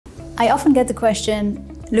I often get the question,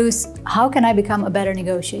 Luz, how can I become a better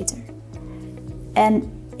negotiator? And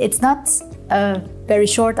it's not a very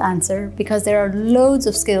short answer because there are loads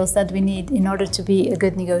of skills that we need in order to be a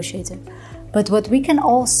good negotiator. But what we can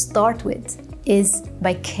all start with is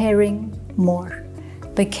by caring more.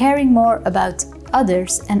 By caring more about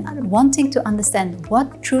others and wanting to understand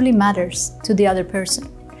what truly matters to the other person.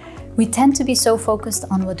 We tend to be so focused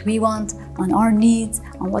on what we want, on our needs,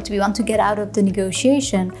 on what we want to get out of the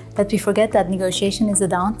negotiation, that we forget that negotiation is a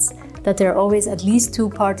dance, that there are always at least two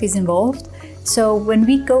parties involved. So when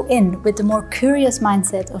we go in with the more curious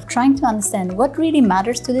mindset of trying to understand what really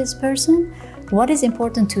matters to this person, what is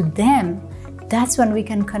important to them, that's when we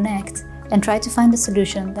can connect and try to find a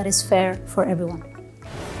solution that is fair for everyone.